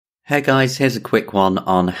Hey guys, here's a quick one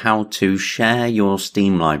on how to share your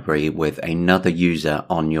Steam library with another user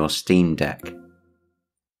on your Steam Deck.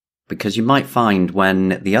 Because you might find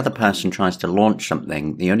when the other person tries to launch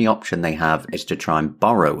something, the only option they have is to try and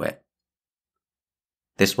borrow it.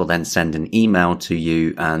 This will then send an email to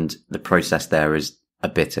you, and the process there is a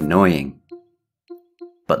bit annoying.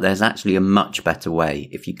 But there's actually a much better way.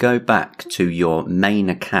 If you go back to your main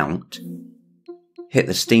account, hit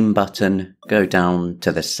the Steam button, go down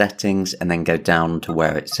to the settings, and then go down to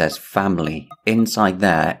where it says family. Inside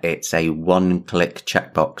there, it's a one-click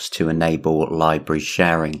checkbox to enable library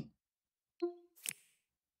sharing.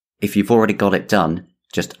 If you've already got it done,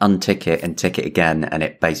 just untick it and tick it again, and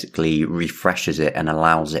it basically refreshes it and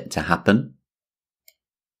allows it to happen.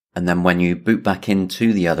 And then when you boot back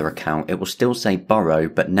into the other account, it will still say borrow,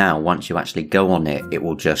 but now once you actually go on it, it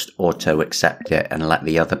will just auto accept it and let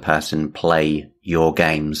the other person play your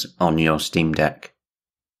games on your Steam Deck.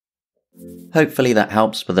 Hopefully that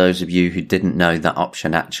helps for those of you who didn't know that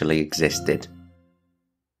option actually existed.